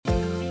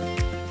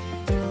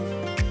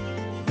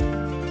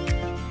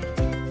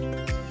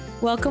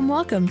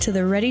Welcome to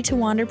the Ready to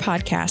Wander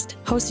podcast,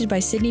 hosted by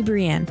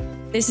Breann.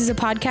 This is a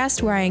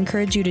podcast where I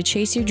encourage you to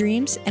chase your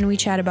dreams, and we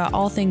chat about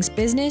all things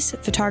business,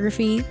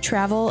 photography,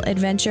 travel,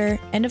 adventure,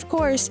 and of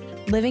course,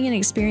 living and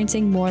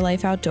experiencing more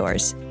life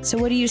outdoors. So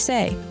what do you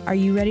say? Are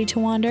you ready to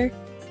wander?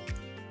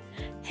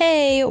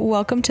 Hey,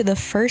 welcome to the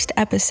first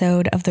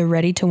episode of the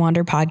Ready to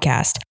Wander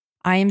podcast.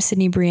 I am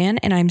Breann,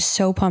 and I'm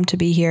so pumped to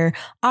be here,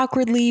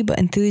 awkwardly but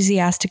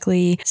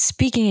enthusiastically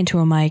speaking into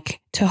a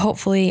mic to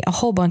hopefully a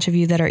whole bunch of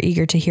you that are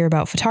eager to hear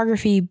about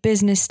photography,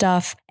 business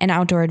stuff, and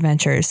outdoor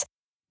adventures.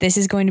 This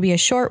is going to be a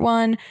short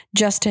one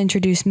just to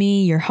introduce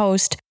me, your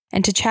host,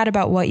 and to chat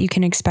about what you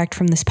can expect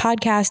from this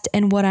podcast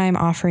and what I'm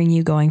offering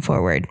you going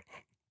forward.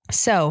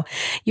 So,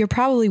 you're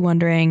probably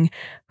wondering,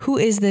 who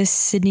is this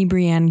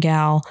Breann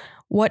gal?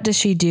 What does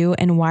she do,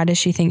 and why does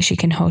she think she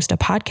can host a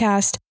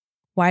podcast?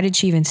 Why did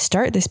she even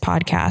start this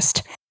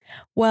podcast?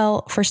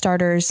 Well, for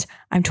starters,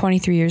 I'm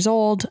 23 years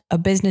old, a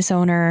business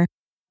owner.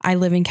 I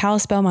live in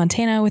Kalispell,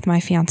 Montana with my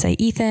fiance,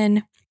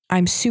 Ethan.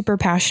 I'm super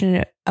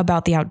passionate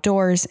about the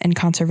outdoors and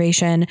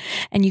conservation,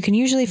 and you can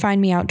usually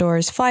find me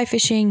outdoors fly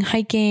fishing,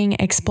 hiking,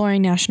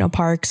 exploring national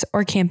parks,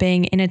 or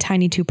camping in a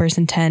tiny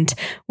 2-person tent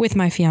with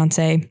my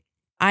fiance.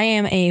 I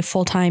am a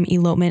full-time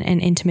elopement and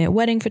intimate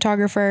wedding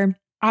photographer,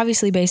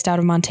 obviously based out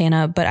of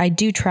Montana, but I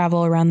do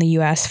travel around the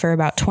US for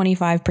about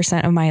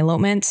 25% of my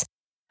elopements.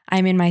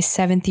 I'm in my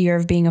 7th year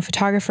of being a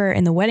photographer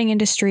in the wedding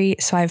industry,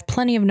 so I have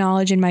plenty of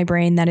knowledge in my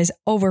brain that is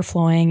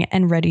overflowing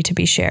and ready to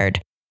be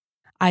shared.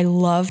 I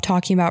love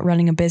talking about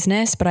running a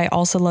business, but I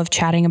also love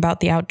chatting about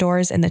the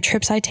outdoors and the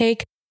trips I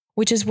take,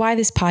 which is why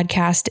this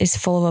podcast is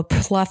full of a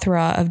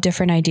plethora of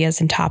different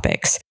ideas and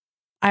topics.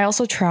 I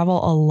also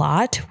travel a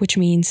lot, which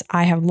means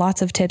I have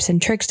lots of tips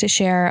and tricks to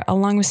share,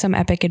 along with some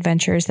epic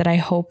adventures that I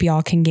hope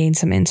y'all can gain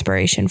some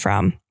inspiration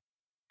from.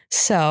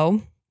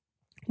 So,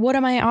 what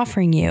am I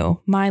offering you,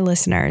 my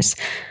listeners?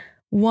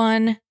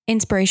 1,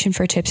 inspiration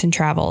for tips and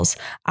travels.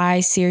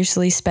 I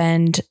seriously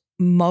spend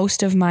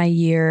most of my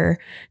year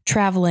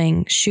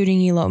traveling,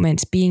 shooting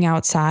elopements, being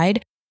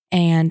outside,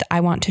 and I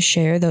want to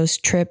share those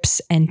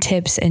trips and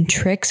tips and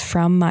tricks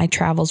from my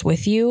travels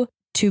with you.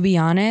 To be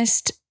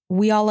honest,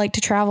 we all like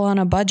to travel on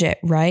a budget,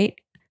 right?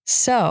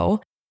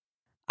 So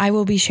I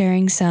will be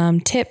sharing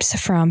some tips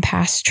from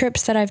past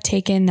trips that I've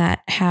taken that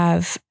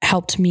have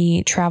helped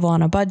me travel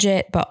on a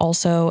budget, but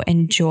also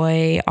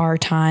enjoy our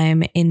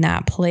time in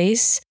that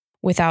place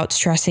without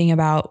stressing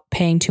about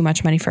paying too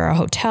much money for a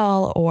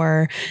hotel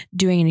or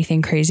doing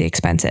anything crazy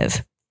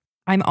expensive.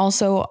 I'm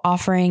also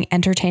offering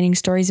entertaining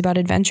stories about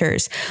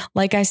adventures.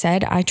 Like I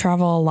said, I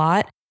travel a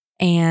lot,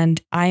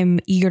 and I'm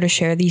eager to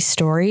share these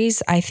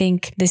stories. I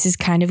think this is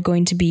kind of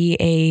going to be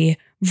a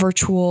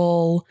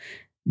virtual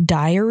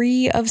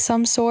diary of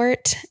some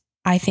sort.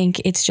 I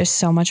think it's just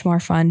so much more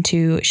fun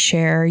to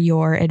share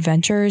your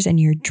adventures and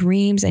your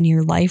dreams and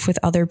your life with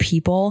other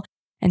people.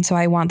 And so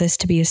I want this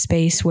to be a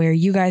space where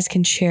you guys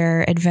can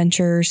share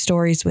adventure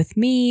stories with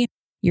me,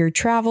 your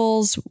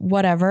travels,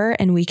 whatever,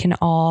 and we can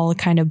all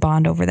kind of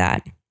bond over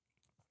that.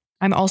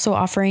 I'm also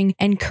offering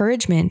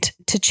encouragement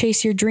to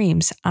chase your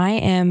dreams. I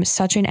am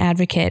such an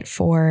advocate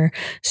for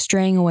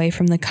straying away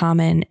from the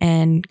common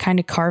and kind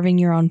of carving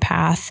your own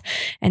path.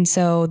 And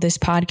so this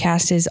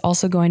podcast is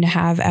also going to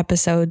have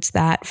episodes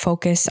that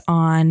focus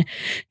on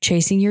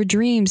chasing your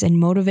dreams and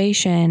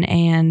motivation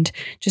and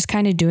just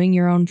kind of doing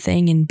your own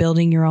thing and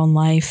building your own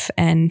life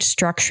and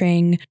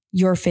structuring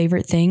your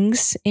favorite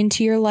things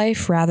into your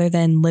life rather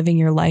than living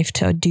your life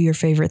to do your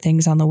favorite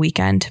things on the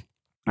weekend.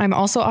 I'm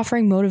also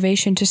offering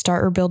motivation to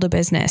start or build a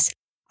business.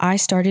 I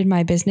started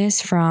my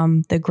business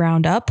from the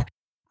ground up.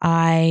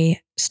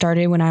 I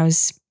started when I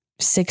was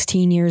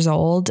 16 years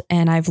old,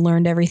 and I've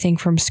learned everything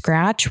from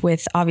scratch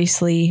with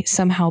obviously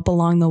some help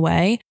along the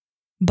way.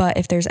 But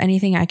if there's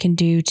anything I can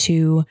do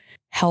to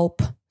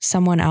help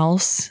someone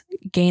else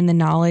gain the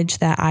knowledge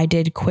that I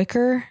did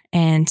quicker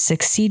and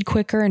succeed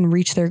quicker and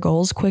reach their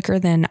goals quicker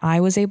than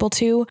I was able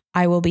to,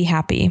 I will be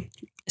happy.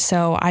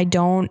 So I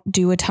don't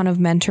do a ton of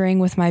mentoring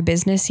with my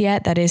business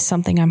yet. That is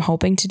something I'm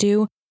hoping to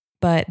do.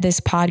 But this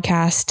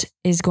podcast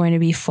is going to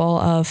be full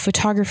of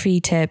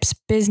photography tips,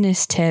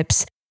 business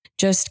tips,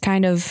 just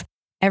kind of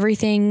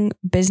everything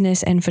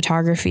business and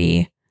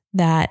photography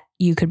that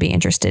you could be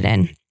interested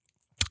in.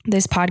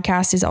 This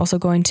podcast is also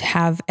going to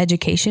have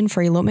education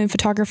for elopement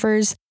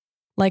photographers.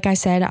 Like I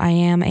said, I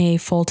am a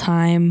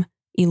full-time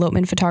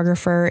elopement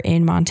photographer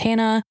in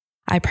Montana.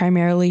 I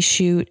primarily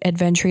shoot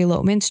adventure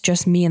elopements,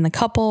 just me and the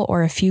couple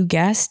or a few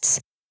guests.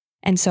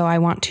 And so I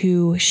want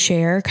to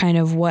share kind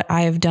of what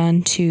I have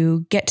done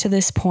to get to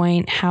this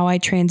point, how I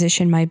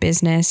transitioned my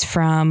business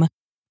from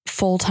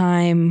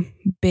full-time,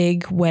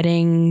 big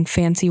wedding,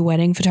 fancy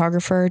wedding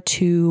photographer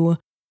to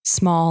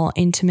small,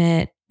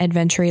 intimate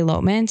adventure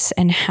elopements,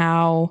 and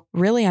how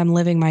really I'm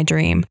living my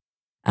dream.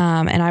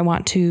 And I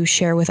want to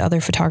share with other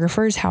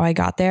photographers how I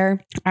got there.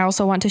 I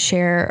also want to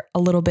share a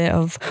little bit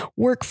of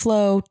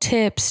workflow,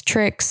 tips,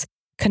 tricks,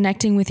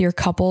 connecting with your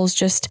couples,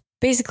 just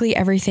basically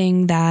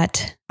everything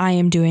that I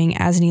am doing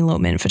as an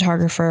elopement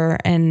photographer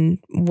and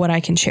what I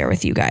can share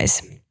with you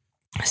guys.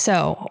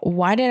 So,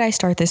 why did I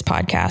start this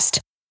podcast?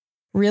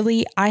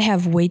 Really, I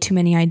have way too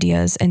many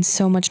ideas and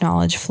so much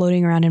knowledge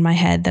floating around in my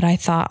head that I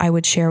thought I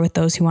would share with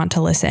those who want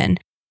to listen.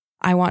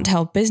 I want to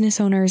help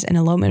business owners and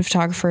elopement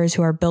photographers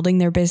who are building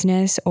their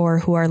business or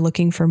who are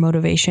looking for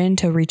motivation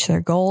to reach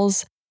their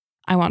goals.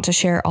 I want to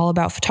share all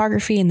about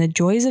photography and the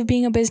joys of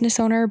being a business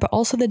owner, but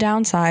also the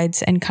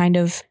downsides and kind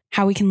of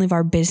how we can live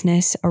our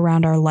business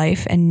around our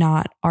life and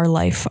not our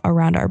life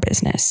around our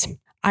business.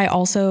 I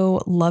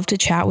also love to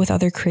chat with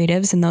other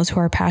creatives and those who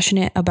are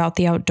passionate about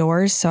the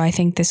outdoors. So I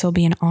think this will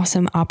be an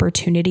awesome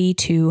opportunity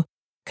to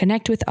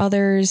connect with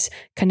others,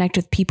 connect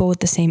with people with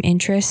the same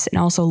interests, and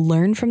also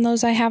learn from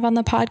those I have on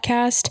the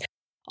podcast.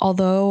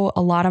 Although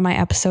a lot of my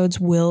episodes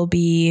will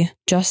be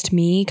just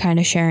me kind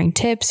of sharing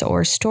tips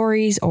or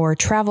stories or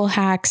travel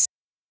hacks,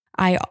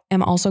 I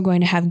am also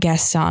going to have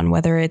guests on,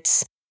 whether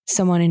it's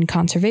someone in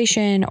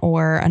conservation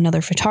or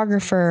another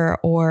photographer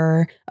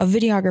or a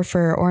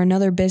videographer or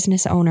another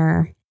business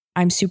owner.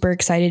 I'm super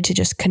excited to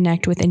just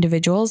connect with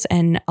individuals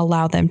and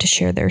allow them to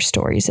share their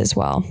stories as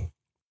well.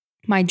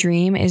 My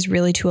dream is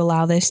really to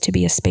allow this to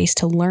be a space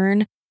to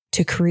learn,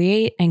 to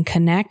create and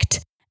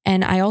connect.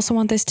 And I also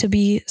want this to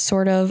be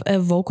sort of a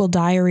vocal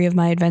diary of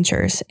my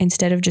adventures.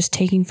 Instead of just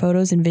taking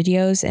photos and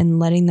videos and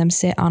letting them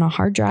sit on a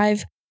hard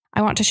drive,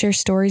 I want to share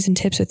stories and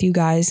tips with you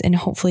guys and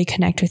hopefully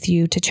connect with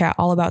you to chat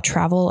all about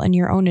travel and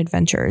your own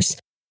adventures.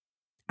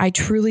 I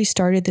truly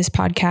started this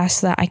podcast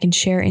so that I can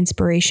share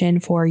inspiration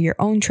for your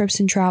own trips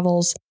and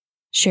travels,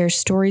 share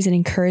stories and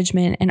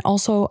encouragement. And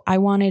also I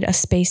wanted a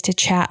space to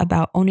chat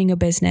about owning a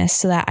business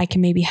so that I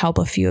can maybe help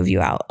a few of you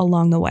out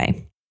along the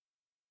way.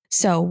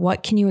 So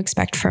what can you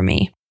expect from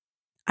me?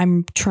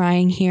 I'm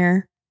trying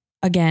here,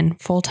 again,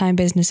 full-time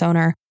business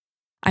owner.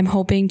 I'm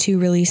hoping to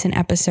release an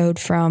episode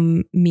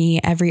from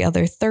me every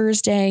other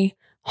Thursday,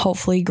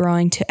 hopefully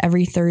growing to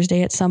every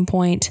Thursday at some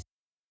point.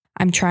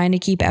 I'm trying to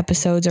keep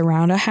episodes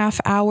around a half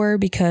hour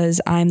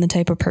because I'm the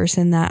type of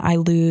person that I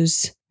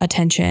lose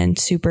attention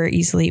super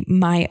easily.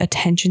 My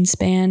attention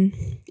span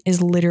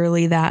is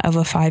literally that of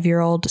a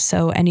 5-year-old.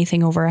 So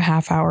anything over a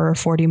half hour or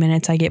 40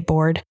 minutes, I get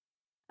bored.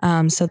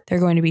 So they're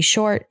going to be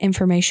short,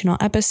 informational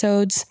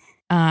episodes,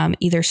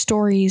 either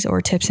stories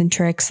or tips and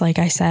tricks, like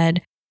I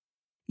said.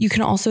 You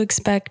can also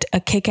expect a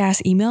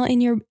kick-ass email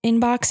in your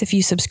inbox if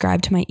you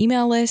subscribe to my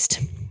email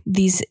list.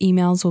 These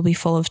emails will be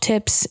full of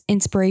tips,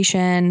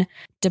 inspiration.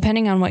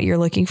 Depending on what you're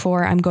looking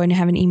for, I'm going to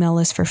have an email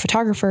list for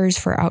photographers,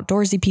 for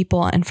outdoorsy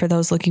people, and for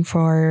those looking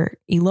for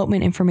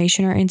elopement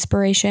information or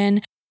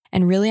inspiration.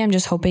 And really, I'm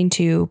just hoping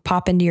to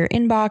pop into your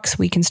inbox.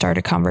 We can start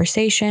a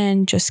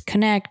conversation, just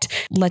connect,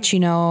 let you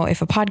know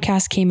if a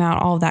podcast came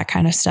out, all of that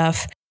kind of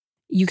stuff.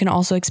 You can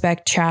also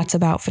expect chats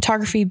about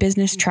photography,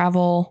 business,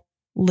 travel,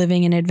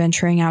 living and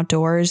adventuring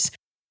outdoors.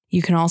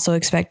 You can also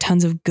expect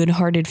tons of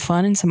good-hearted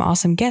fun and some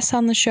awesome guests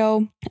on the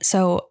show.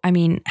 So,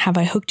 have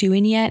I hooked you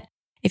in yet?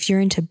 If you're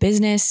into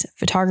business,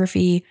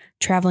 photography,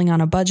 traveling on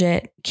a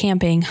budget,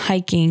 camping,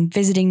 hiking,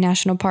 visiting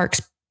national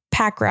parks,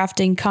 pack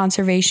rafting,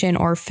 conservation,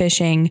 or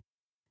fishing,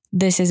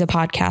 this is a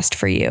podcast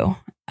for you.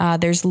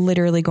 There's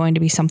literally going to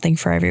be something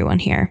for everyone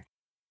here.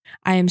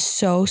 I am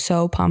so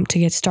pumped to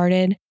get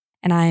started,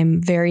 and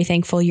I'm very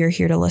thankful you're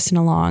here to listen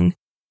along.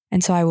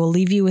 And so I will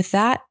leave you with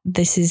that.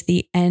 This is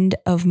the end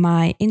of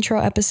my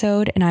intro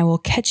episode, and I will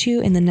catch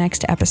you in the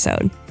next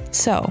episode.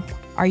 So,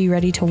 are you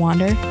ready to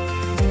wander?